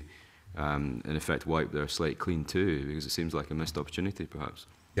to, in effect, wipe their slate clean too? Because it seems like a missed opportunity, perhaps.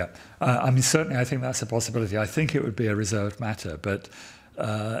 Yeah, I mean, certainly I think that's a possibility. I think it would be a reserved matter, but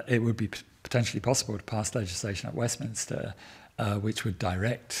it would be potentially possible to pass legislation at Westminster which would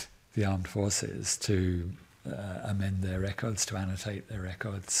direct the armed forces to amend their records, to annotate their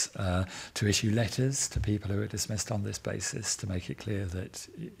records, to issue letters to people who are dismissed on this basis, to make it clear that,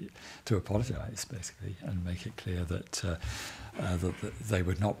 to apologise basically, and make it clear that, that they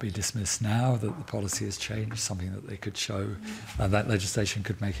would not be dismissed now, that the policy has changed, something that they could show, and that legislation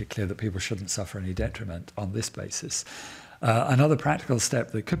could make it clear that people shouldn't suffer any detriment on this basis. Another practical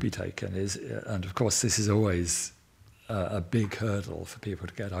step that could be taken is, and of course this is always a big hurdle for people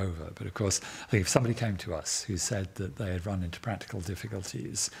to get over. But of course, I think if somebody came to us who said that they had run into practical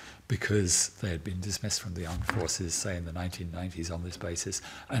difficulties because they had been dismissed from the armed forces, say in the 1990s on this basis,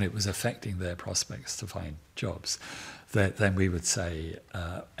 and it was affecting their prospects to find jobs, then we would say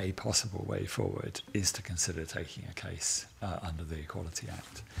a possible way forward is to consider taking a case under the Equality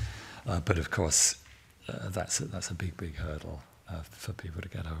Act. But of course, that's a big hurdle for people to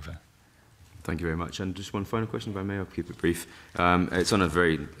get over. Thank you very much. And just one final question, if I may, I'll keep it brief. It's on a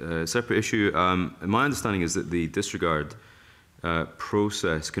very separate issue. My understanding is that the disregard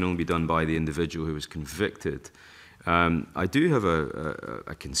process can only be done by the individual who was convicted. I do have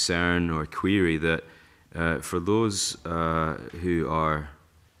a concern or a query that for those who are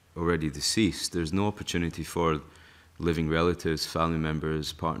already deceased, there's no opportunity for living relatives, family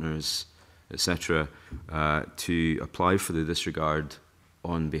members, partners, etc., to apply for the disregard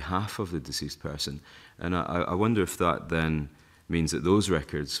on behalf of the deceased person. And I wonder if that then means that those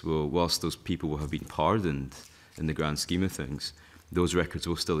records will, whilst those people will have been pardoned in the grand scheme of things, those records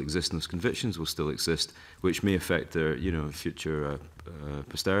will still exist and those convictions will still exist, which may affect their future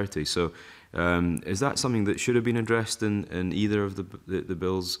posterity. So is that something that should have been addressed in either of the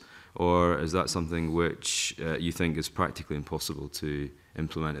bills, or is that something which you think is practically impossible to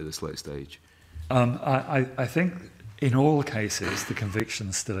implement at this late stage? I think in all cases, the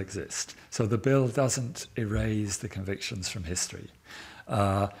convictions still exist. So the bill doesn't erase the convictions from history.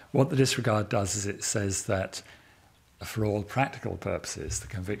 What the disregard does is it says that for all practical purposes, the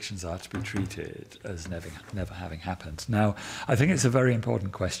convictions are to be treated as never having happened. Now, I think it's a very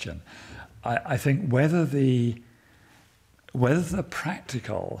important question. I think whether the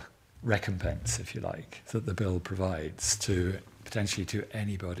practical recompense, if you like, that the bill provides to potentially to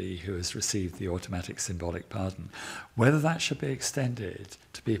anybody who has received the automatic symbolic pardon, whether that should be extended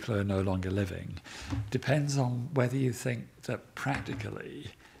to people who are no longer living, depends on whether you think that practically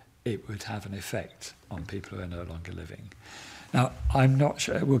it would have an effect on people who are no longer living. Now, I'm not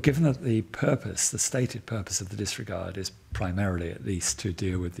sure, well, given that the purpose, the stated purpose of the disregard is primarily at least to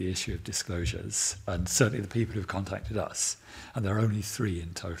deal with the issue of disclosures, and certainly the people who've contacted us, and there are only 3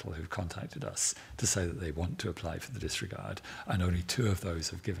 in total who've contacted us to say that they want to apply for the disregard, and only 2 of those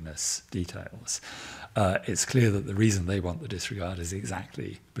have given us details. It's clear that the reason they want the disregard is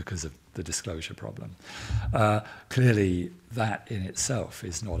exactly because of the disclosure problem. Clearly, that in itself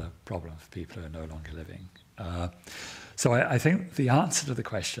is not a problem for people who are no longer living. So I think the answer to the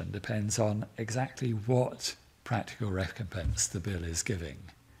question depends on exactly what practical recompense the bill is giving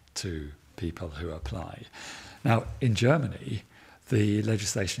to people who apply. Now, in Germany, the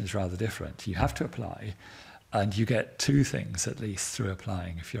legislation is rather different. You have to apply, and you get 2 things at least through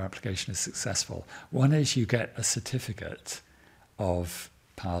applying if your application is successful. One is you get a certificate of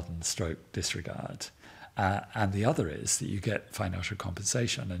pardon/disregard. And the other is that you get financial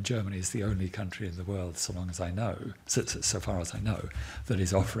compensation, and Germany is the only country in the world, so far as I know, that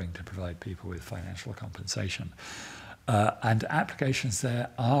is offering to provide people with financial compensation. And applications there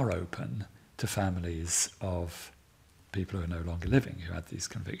are open to families of people who are no longer living who had these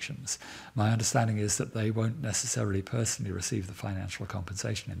convictions. My understanding is that they won't necessarily personally receive the financial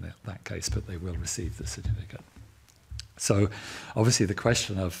compensation in that case, but they will receive the certificate. So obviously the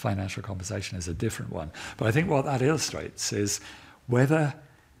question of financial compensation is a different one. But I think what that illustrates is whether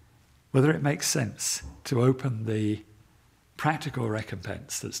it makes sense to open the practical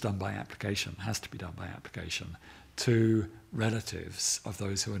recompense that's done by application, has to be done by application, to relatives of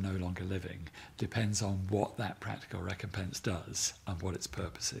those who are no longer living depends on what that practical recompense does and what its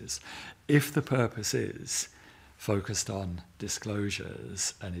purpose is. If the purpose is focused on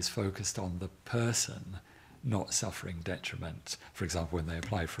disclosures and is focused on the person not suffering detriment, for example, when they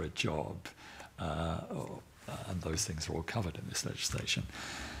apply for a job, and those things are all covered in this legislation,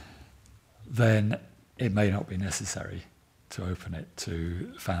 then it may not be necessary to open it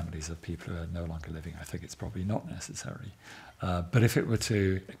to families of people who are no longer living. I think it's probably not necessary. But if it were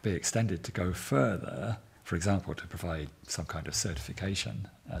to be extended to go further, for example, to provide some kind of certification,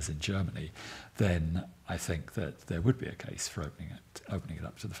 as in Germany, then I think that there would be a case for opening it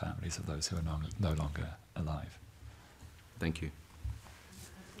up to the families of those who are no longer alive. Thank you.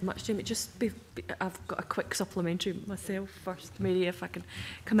 Much, Jamie. I've got a quick supplementary myself first, Mary, if I can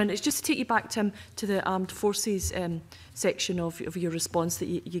come in. It's just to take you back, Tim, to the Armed Forces section of your response that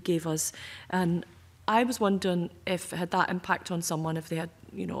you gave us. And I was wondering if it had that impact on someone, if they had,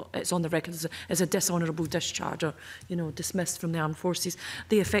 it's on the record as a dishonourable discharge or, dismissed from the Armed Forces,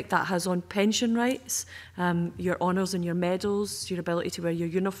 the effect that has on pension rights, your honours and your medals, your ability to wear your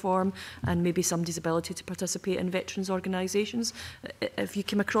uniform, and maybe somebody's ability to participate in veterans' organisations. Have you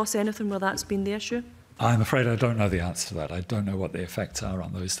come across anything where that's been the issue? I'm afraid I don't know the answer to that. I don't know what the effects are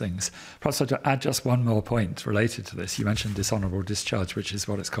on those things. Perhaps I'll add just one more point related to this. You mentioned dishonourable discharge, which is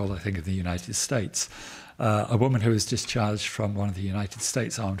what it's called, I think, in the United States. A woman who was discharged from one of the United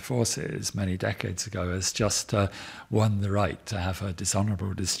States Armed Forces many decades ago has just won the right to have her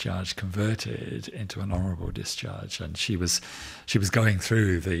dishonourable discharge converted into an honourable discharge. And she was going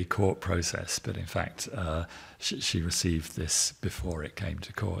through the court process, but in fact she received this before it came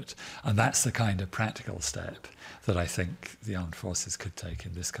to court. And that's the kind of practical step that I think the Armed Forces could take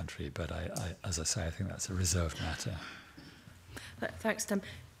in this country. But as I say, I think that's a reserved matter. Thanks, Tim.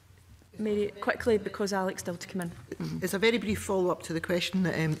 Mary, quickly, because Alex still to come in. It's a very brief follow-up to the question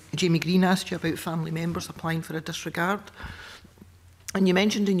that Jamie Green asked you about family members applying for a disregard. And you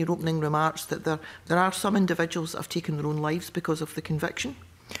mentioned in your opening remarks that there are some individuals that have taken their own lives because of the conviction.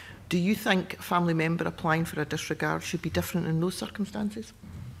 Do you think a family member applying for a disregard should be different in those circumstances?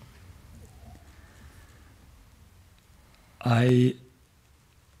 I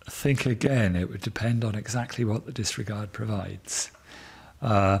think, again, it would depend on exactly what the disregard provides.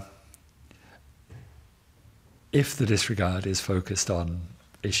 If the disregard is focused on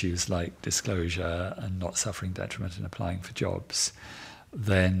issues like disclosure and not suffering detriment in applying for jobs,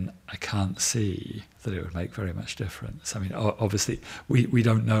 then I can't see that it would make very much difference. I mean, obviously, we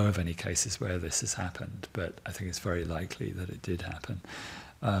don't know of any cases where this has happened, but I think it's very likely that it did happen.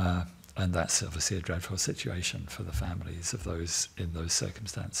 And that's obviously a dreadful situation for the families of those in those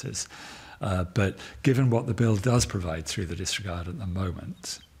circumstances. But given what the bill does provide through the disregard at the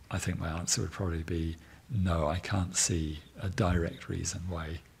moment, I think my answer would probably be no, I can't see a direct reason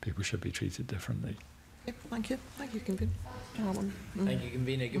why people should be treated differently. Okay, thank you. Thank you, Convener. Thank you,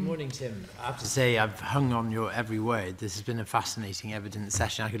 Convener. Good morning, Tim. I have to say I've hung on your every word. This has been a fascinating evidence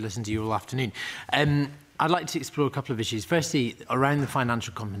session. I could listen to you all afternoon. I'd like to explore a couple of issues. Firstly, around the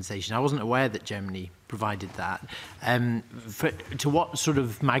financial compensation. I wasn't aware that Germany provided that. To what sort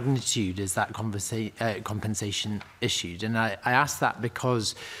of magnitude is that compensation issued? And I ask that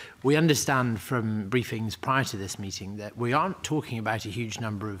because we understand from briefings prior to this meeting that we aren't talking about a huge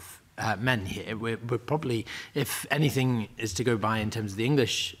number of men here. We're probably, if anything is to go by in terms of the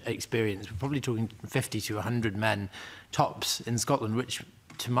English experience, we're probably talking 50 to 100 men tops in Scotland, which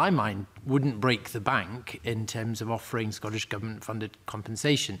to my mind wouldn't break the bank in terms of offering Scottish government funded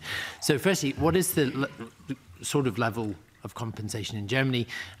compensation. So firstly, what is the sort of level of compensation in Germany,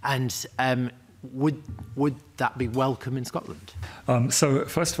 and would that be welcome in Scotland? So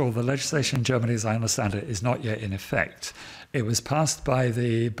first of all, the legislation in Germany, as I understand it, is not yet in effect. It was passed by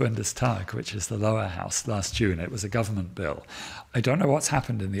the Bundestag, which is the lower house, last June. It was a government bill. I don't know what's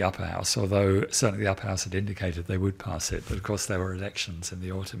happened in the upper house, although certainly the upper house had indicated they would pass it. But of course, there were elections in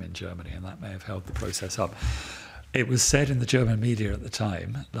the autumn in Germany, and that may have held the process up. It was said in the German media at the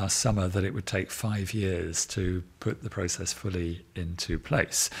time, last summer, that it would take 5 years to put the process fully into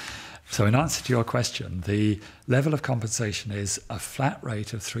place. So in answer to your question, the level of compensation is a flat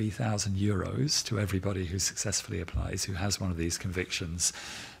rate of €3,000 to everybody who successfully applies, who has one of these convictions,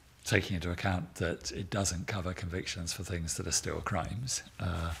 taking into account that it doesn't cover convictions for things that are still crimes.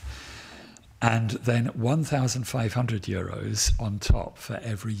 And then €1,500 on top for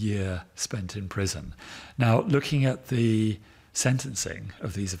every year spent in prison. Now, looking at the sentencing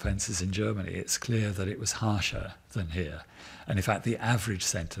of these offences in Germany, it's clear that it was harsher than here. And in fact, the average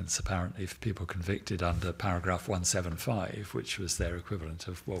sentence, apparently, for people convicted under paragraph 175, which was their equivalent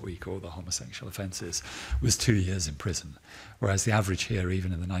of what we call the homosexual offences, was 2 years in prison. Whereas the average here,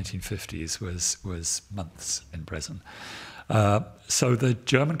 even in the 1950s, was months in prison. So the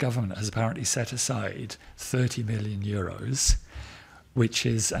German government has apparently set aside €30 million, which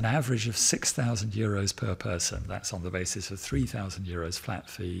is an average of €6,000 per person. That's on the basis of €3,000 flat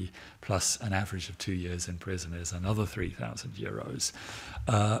fee, plus an average of 2 years in prison is another €3,000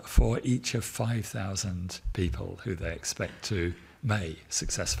 for each of 5,000 people who they expect may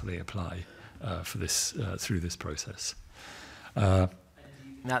successfully apply for this through this process.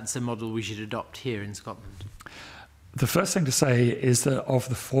 That's a model we should adopt here in Scotland. The first thing to say is that of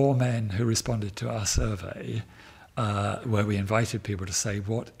the 4 men who responded to our survey, where we invited people to say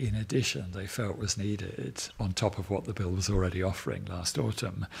what in addition they felt was needed on top of what the bill was already offering last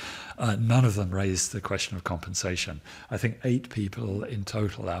autumn, none of them raised the question of compensation. I think 8 people in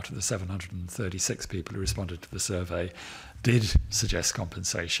total out of the 736 people who responded to the survey did suggest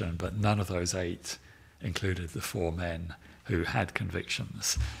compensation, but none of those 8 included the 4 men who had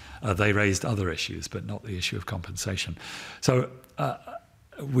convictions. They raised other issues, but not the issue of compensation. So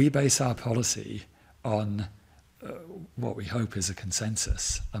we base our policy on what we hope is a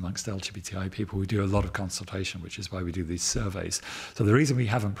consensus amongst LGBTI people. We do a lot of consultation, which is why we do these surveys. So the reason we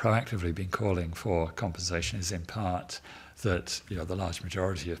haven't proactively been calling for compensation is in part that the large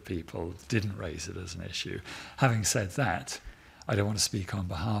majority of people didn't raise it as an issue. Having said that, I don't want to speak on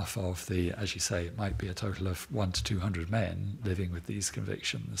behalf of as you say, it might be a total of 100 to 200 men living with these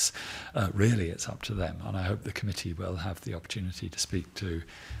convictions. Really, it's up to them. And I hope the committee will have the opportunity to speak to,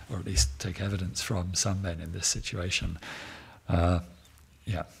 or at least take evidence from some men in this situation.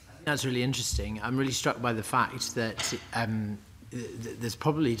 Yeah. That's really interesting. I'm really struck by the fact that there's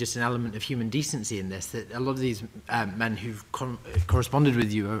probably just an element of human decency in this, that a lot of these men who've corresponded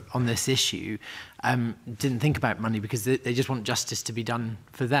with you on this issue didn't think about money because they just want justice to be done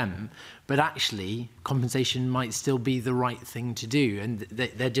for them. But actually, compensation might still be the right thing to do. And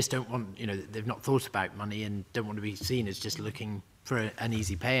they just don't want, they've not thought about money and don't want to be seen as just looking for an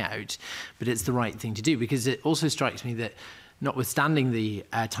easy payout. But it's the right thing to do, because it also strikes me that notwithstanding the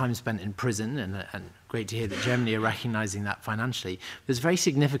time spent in prison, and great to hear that Germany are recognising that financially, there's a very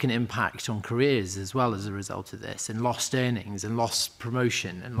significant impact on careers as well as a result of this, and lost earnings and lost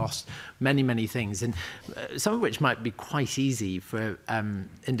promotion and lost many, many things, and some of which might be quite easy for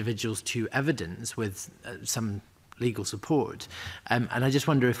individuals to evidence with some legal support. And I just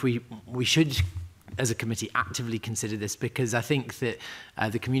wonder if we should, as a committee, actively consider this, because I think that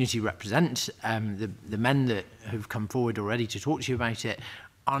the community represent, the men that have come forward already to talk to you about it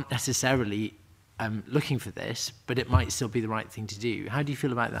aren't necessarily looking for this, but it might still be the right thing to do. How do you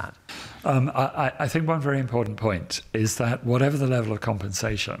feel about that? I think one very important point is that whatever the level of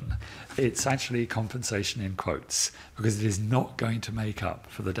compensation, it's actually compensation in quotes, because it is not going to make up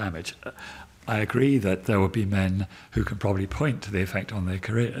for the damage. I agree that there will be men who can probably point to the effect on their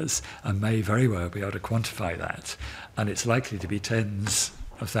careers and may very well be able to quantify that. And it's likely to be tens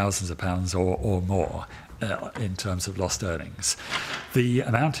of thousands of pounds or more in terms of lost earnings. The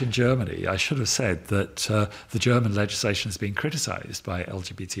amount in Germany, I should have said that the German legislation has been criticised by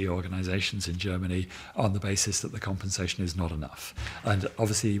LGBT organisations in Germany on the basis that the compensation is not enough. And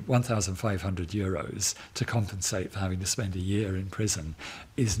obviously €1,500 to compensate for having to spend a year in prison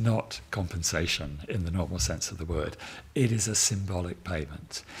is not compensation in the normal sense of the word. It is a symbolic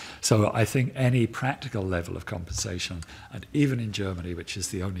payment. So I think any practical level of compensation, and even in Germany, which is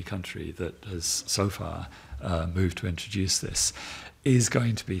the only country that has so far moved to introduce this, is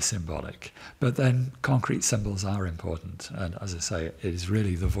going to be symbolic. But then concrete symbols are important. And as I say, it is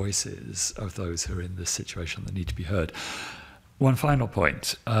really the voices of those who are in this situation that need to be heard. One final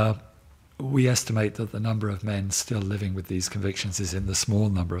point. We estimate that the number of men still living with these convictions is in the small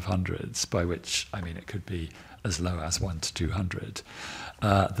number of hundreds, by which, I mean, it could be as low as 1 to 200.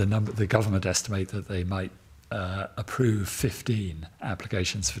 The government estimate that they might approve 15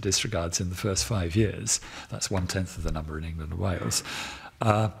 applications for disregards in the first 5 years. That's 1/10 of the number in England and Wales.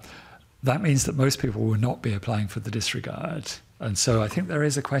 That means that most people will not be applying for the disregard. And so I think there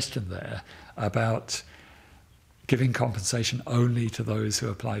is a question there about giving compensation only to those who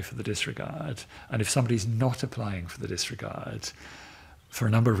apply for the disregard. And if somebody's not applying for the disregard for a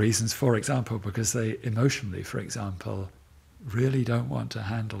number of reasons, for example, because they emotionally, for example, really don't want to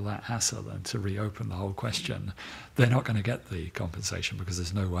handle that hassle and to reopen the whole question, they're not going to get the compensation because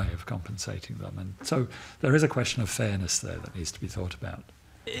there's no way of compensating them. And so there is a question of fairness there that needs to be thought about.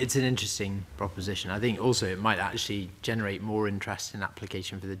 It's an interesting proposition. I think also it might actually generate more interest in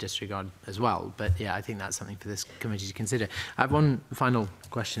application for the disregard as well. But yeah, I think that's something for this committee to consider. I have one final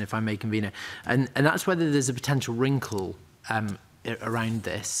question, if I may, convener, and that's whether there's a potential wrinkle around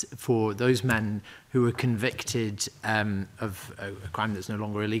this for those men who were convicted of a crime that's no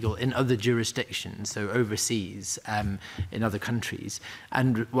longer illegal in other jurisdictions, so overseas, in other countries.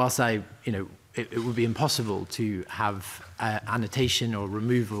 And whilst it would be impossible to have annotation or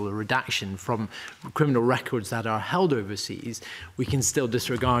removal or redaction from criminal records that are held overseas, we can still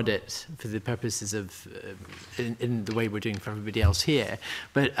disregard it for the purposes of, in the way we're doing for everybody else here.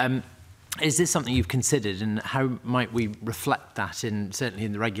 But is this something you've considered, and how might we reflect that certainly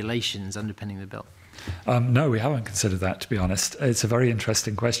in the regulations underpinning the bill? No, we haven't considered that, to be honest. It's a very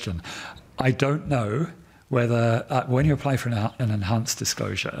interesting question. I don't know whether, when you apply for an enhanced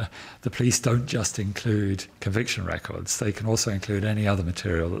disclosure, the police don't just include conviction records. They can also include any other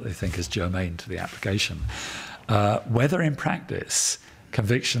material that they think is germane to the application. Whether in practice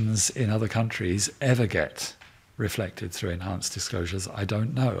convictions in other countries ever get reflected through enhanced disclosures, I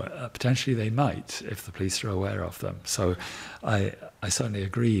don't know. Potentially they might if the police are aware of them. So I certainly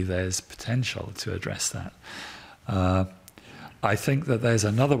agree there's potential to address that. I think that there's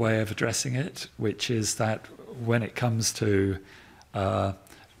another way of addressing it, which is that when it comes to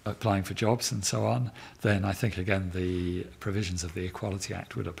applying for jobs and so on, then I think, again, the provisions of the Equality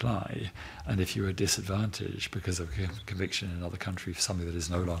Act would apply. And if you were disadvantaged because of conviction in another country for something that is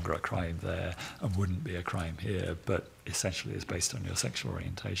no longer a crime there and wouldn't be a crime here, but essentially is based on your sexual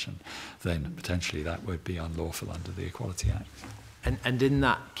orientation, then potentially that would be unlawful under the Equality Act. And in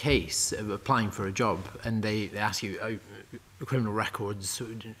that case of applying for a job, and they ask you, criminal records,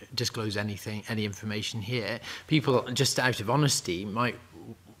 disclose any information here, people just out of honesty might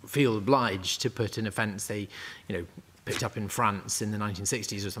feel obliged to put an offence they, picked up in France in the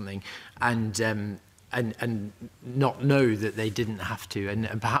 1960s or something, and not know that they didn't have to. And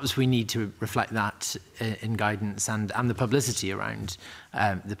perhaps we need to reflect that in guidance and the publicity around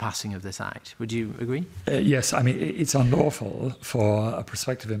the passing of this act. Would you agree? Yes, I mean, it's unlawful for a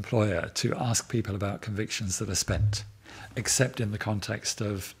prospective employer to ask people about convictions that are spent, except in the context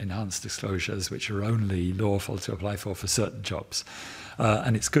of enhanced disclosures, which are only lawful to apply for certain jobs.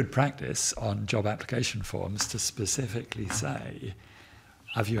 And it's good practice on job application forms to specifically say,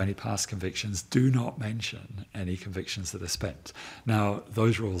 have you any past convictions? Do not mention any convictions that are spent. Now,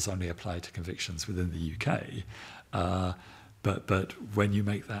 those rules only apply to convictions within the UK. But when you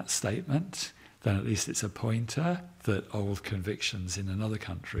make that statement, then at least it's a pointer that old convictions in another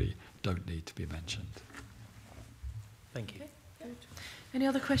country don't need to be mentioned. Thank you. Okay. Any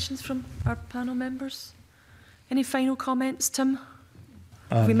other questions from our panel members? Any final comments, Tim?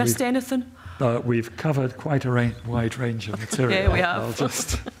 Have we missed anything? We've covered quite a wide range of material. Yeah, we have.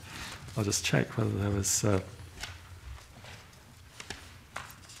 I'll just check whether there was...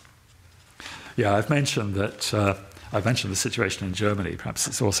 Yeah, I've mentioned that... I've mentioned the situation in Germany. Perhaps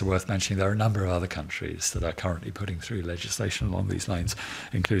it's also worth mentioning there are a number of other countries that are currently putting through legislation along these lines,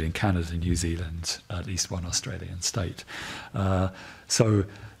 including Canada, New Zealand, at least one Australian state. So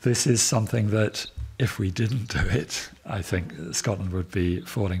this is something that, if we didn't do it, I think Scotland would be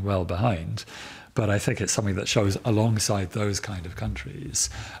falling well behind. But I think it's something that shows, alongside those kind of countries,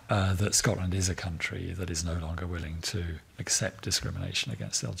 that Scotland is a country that is no longer willing to accept discrimination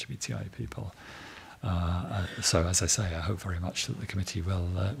against LGBTI people. So, as I say, I hope very much that the committee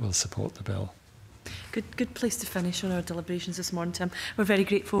will support the bill. Good place to finish on our deliberations this morning, Tim. We're very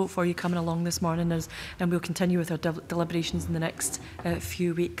grateful for you coming along this morning, and we'll continue with our deliberations in the next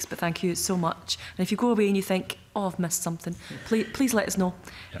few weeks. But thank you so much. And if you go away and you think, oh, I've missed something, please let us know,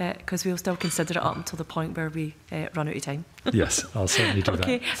 because we'll still consider it up until the point where we run out of time. Yes, I'll certainly do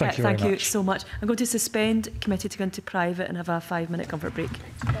okay. that. Thank you very much. Thank you so much. I'm going to suspend committee to go into private and have a 5-minute comfort break.